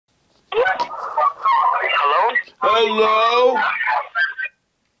Hello?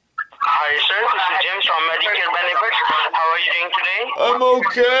 Hi, sir. This is James from Medicare Benefits. How are you doing today? I'm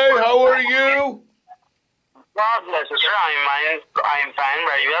okay. How are you? God bless you, sir. I'm fine,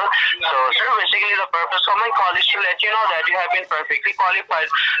 very well. So, sir, basically the purpose of my call is to let you know that you have been perfectly qualified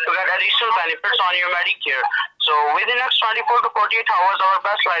to get additional benefits on your Medicare. So, within the next 24 to 48 hours, our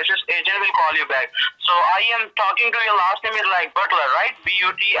best licensed agent will call you back. So, I am talking to your last name is like Butler, right?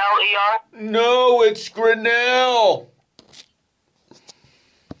 Butler? No, it's Grinnell.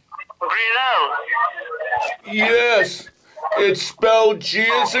 Grinnell. Yes. It's spelled G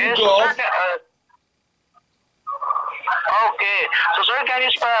as in golf. Okay. So, sir, can you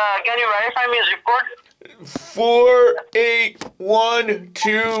verify me zip code?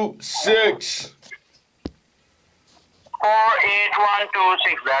 48126.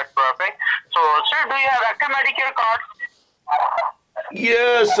 48126. That's perfect. So, sir, do you have active Medicare card?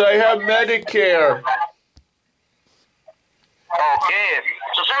 Yes, I have Medicare. Okay.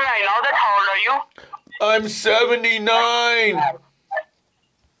 So, sir, may I know that? How old are you? I'm 79.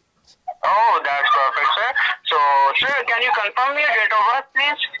 Oh, that's perfect, sir. So, sir, can you confirm your date of birth,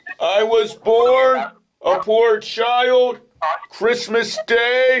 please? I was born a poor child, Christmas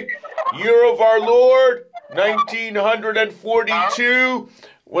Day, year of our Lord, 1942.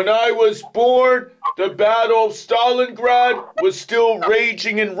 When I was born, the Battle of Stalingrad was still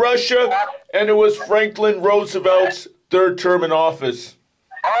raging in Russia, and it was Franklin Roosevelt's third term in office.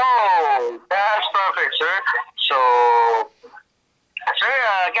 Oh, that's perfect, sir. So,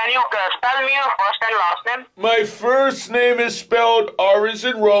 sir, can you spell me your first and last name? My first name is spelled R as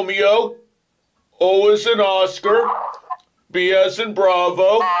in Romeo, O as in Oscar, B as in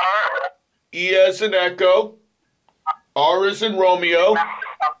Bravo, E as in Echo, R as in Romeo,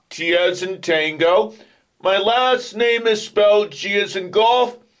 T as in Tango. My last name is spelled G as in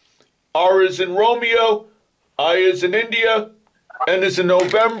Golf, R as in Romeo, I as in India, N as in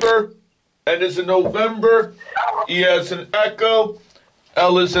November, N as in November, E as in Echo,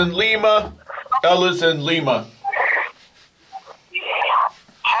 L as in Lima, L as in Lima.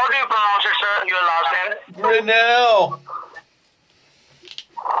 How do you pronounce it, sir, your last name? Grinnell.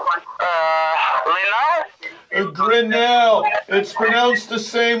 Linnell? Grinnell. It's pronounced the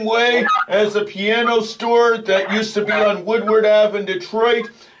same way as a piano store that used to be on Woodward Ave in Detroit,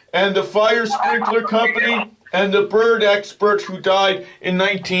 and the fire sprinkler company, and the bird expert who died in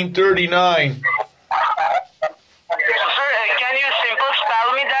 1939. Sir, can you simple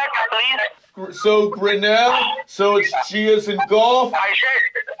spell me that, please? So Grinnell, so it's G as in golf. I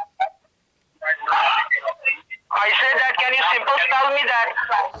said that, can you simple spell me that?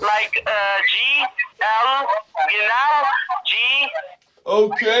 Like G, L, Grinnell, G.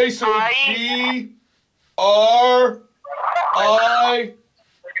 Okay, so G, R, I,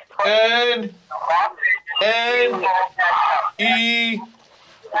 N, N, E,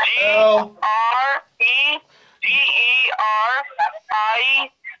 L. R, E, G, E, R, I,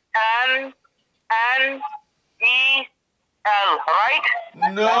 N, N, E, L, right?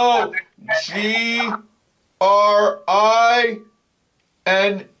 No, G, R, I,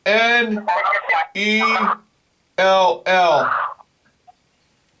 N, N, E, L, L.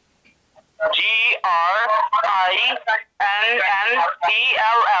 G, R, I, N, N, E,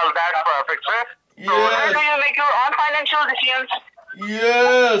 L, L. That's perfect, sir. So, Yes. do you make your own financial decisions?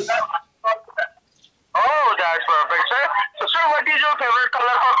 Yes. Oh, that's perfect, sir. So, sir, what is your favorite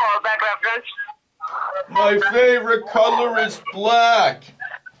color for callback reference? My favorite color is black.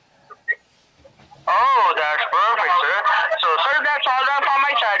 Oh, that's perfect, sir. So, sir, that's all done from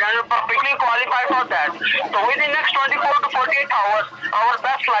my side, and you're perfectly qualified for that. So, within the next 24 to 48 hours, our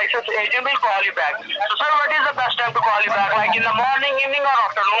best licensed agent will call you back. So, sir, what is the best time to call you back? Like in the morning, evening, or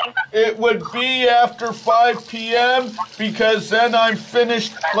afternoon? It would be after 5 p.m. because then I'm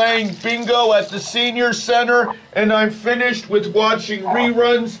finished playing bingo at the senior center, and I'm finished with watching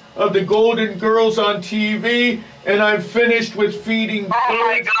reruns of the Golden Girls on TV, and I'm finished with feeding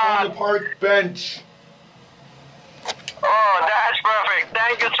birds on the park bench. Oh, that's perfect.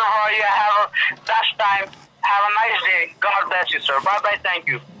 Thank you, sir. You have a best time. Have a nice day. God bless you, sir. Bye-bye. Thank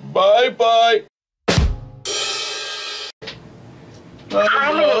you. Bye-bye.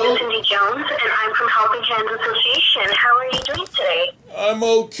 Hi, my name is Cindy Jones, and I'm from Helping Hands Association. How are you doing today? I'm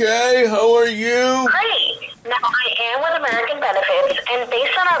okay. How are you? Great. Now, I am with American Benefits, and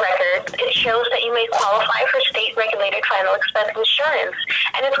based on our records, it shows that you may qualify for state-regulated final expense insurance,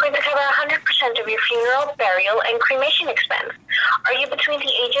 and it's going to cover 100% of your funeral, burial, and cremation expense. Are you between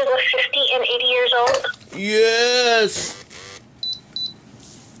the ages of 50 and 80 years old? Yes.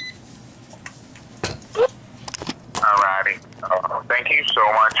 Alrighty. Thank you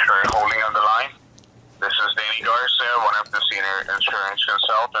so much for holding on the line. This is the Danny Garcia, one of the senior insurance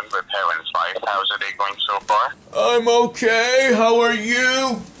consultants with Heaven's Life. How's the day going so far? I'm okay. How are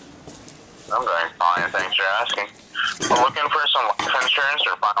you? I'm doing fine, thanks for asking. We're looking for some life insurance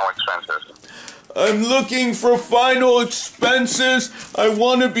or final expenses? I'm looking for final expenses. I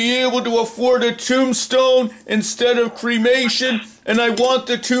want to be able to afford a tombstone instead of cremation, and I want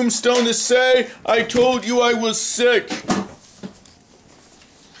the tombstone to say, I told you I was sick.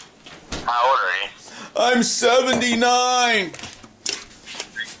 How old are you? I'm 79.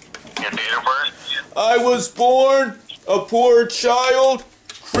 Your date of birth? I was born a poor child,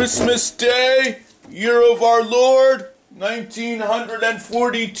 Christmas Day, year of our Lord,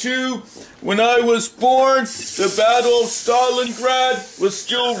 1942. When I was born, the Battle of Stalingrad was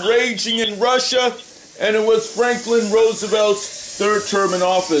still raging in Russia, and it was Franklin Roosevelt's third term in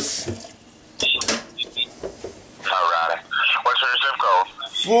office. Alright. What's your zip code?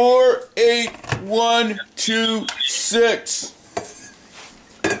 48126.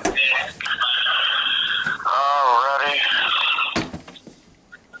 Alrighty.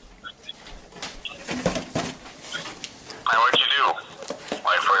 And what you do?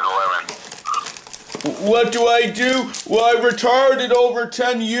 Life for the living. What do I do? Well, I retired over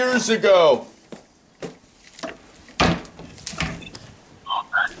 10 years ago. From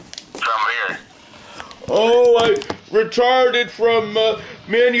here. Oh, I retired from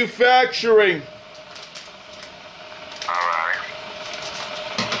manufacturing. Alright.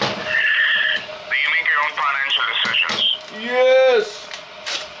 Do you make your own financial decisions? Yes.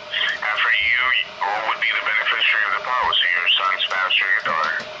 And for you, who would be the beneficiary of the policy? Your son, spouse, or your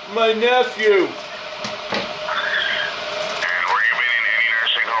daughter? My nephew. And were you been in any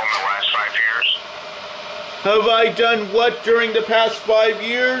nursing home in the last 5 years? Have I done what during the past 5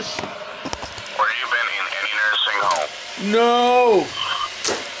 years? Were you been in any nursing home? No.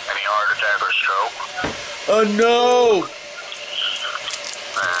 Any heart attack or stroke? No.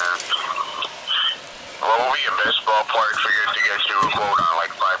 And what would be your best ballpark figure to get you a quote on?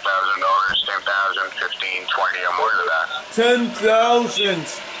 Like $5,000, $10,000, $15,000, $20,000, or more than that? 10,000.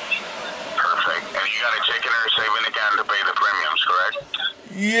 Perfect. And you got a checking or a saving account to pay the premiums, correct?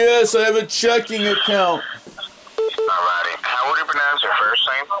 Yes, I have a checking account. Alrighty. How would you pronounce your first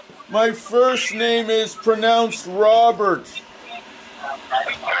name? My first name is pronounced Robert.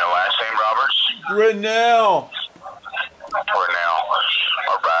 And your last name, Roberts? Grinnell. Cornell.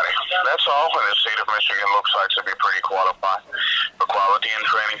 Alrighty. That's all. And the state of Michigan looks like to be pretty qualified. For quality and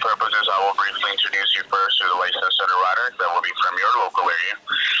training purposes, I will briefly introduce you first to the licensed underwriter that will be from your local area.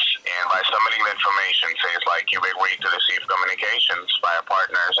 And by submitting the information, says like you agree to receive communications by our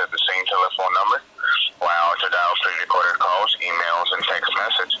partners at the same telephone number, while to dial pre-recorded calls, emails, and text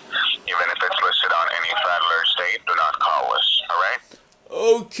message. Even if it's listed on any federal or state, do not call us. Alright?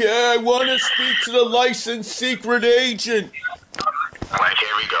 Okay, I want to speak to the licensed secret agent. Like,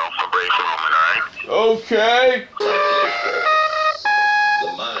 here we go. A brief moment, alright? Okay. The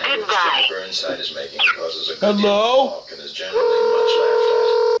mind Goodbye. Jennifer Inside is making causes a good Hello? deal of talk and is generally much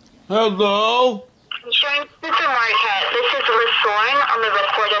laughed Hello? Insurance Supermarket. This is Liz Thorne on the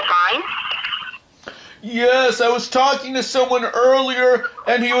recorded line. Yes, I was talking to someone earlier,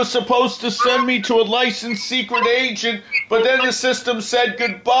 and he was supposed to send me to a licensed secret agent, but then the system said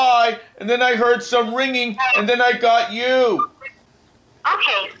goodbye, and then I heard some ringing, and then I got you.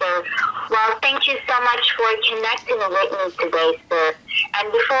 Okay, sir. Well, thank you so much for connecting with me today, sir.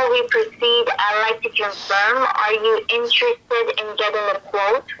 And before we proceed, I'd like to confirm, are you interested in getting a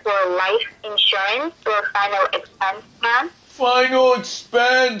quote for life insurance or final expense plan? Final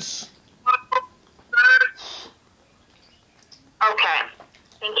expense. Okay.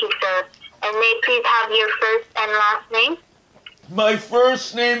 Thank you, sir. And may I please have your first and last name? My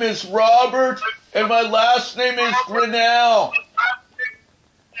first name is Robert, and my last name is Grinnell.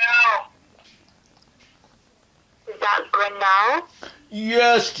 Is that Grinnell?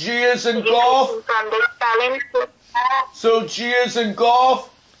 Yes, G is in Could you golf. confirm the spelling? So G is in golf,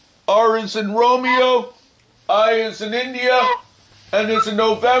 R is in Romeo, I is in India, N is in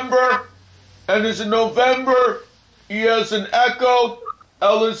November, N is in November, E is in Echo,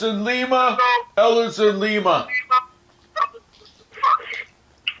 L is in Lima, L is in Lima.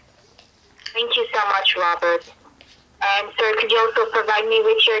 Thank you so much, Robert. And, sir, could you also provide me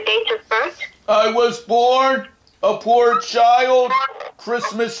with your date of birth? I was born a poor child,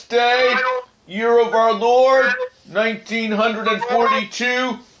 Christmas Day, year of our Lord,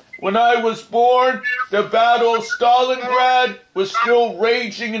 1942. When I was born, the Battle of Stalingrad was still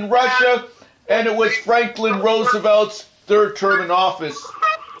raging in Russia, and it was Franklin Roosevelt's third term in office.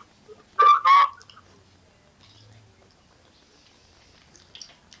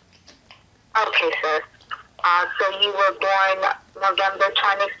 Okay, sir. So you were born November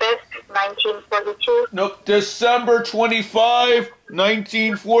 25th, 1942? Nope, December 25,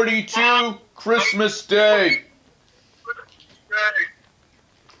 1942, Christmas Day.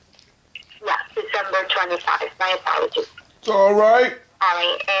 Yes, December 25. My apologies. It's all right. All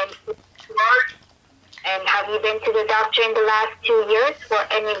right, and have you been to the doctor in the last 2 years for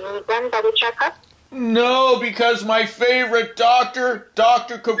any reason for the checkup? No, because my favorite doctor,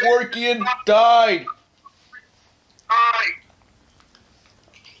 Dr. Kevorkian, died.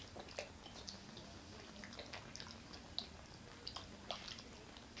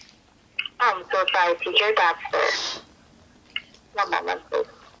 I'm so sorry to hear that, sir. One moment, please.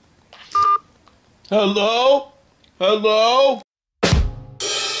 Hello? Hello?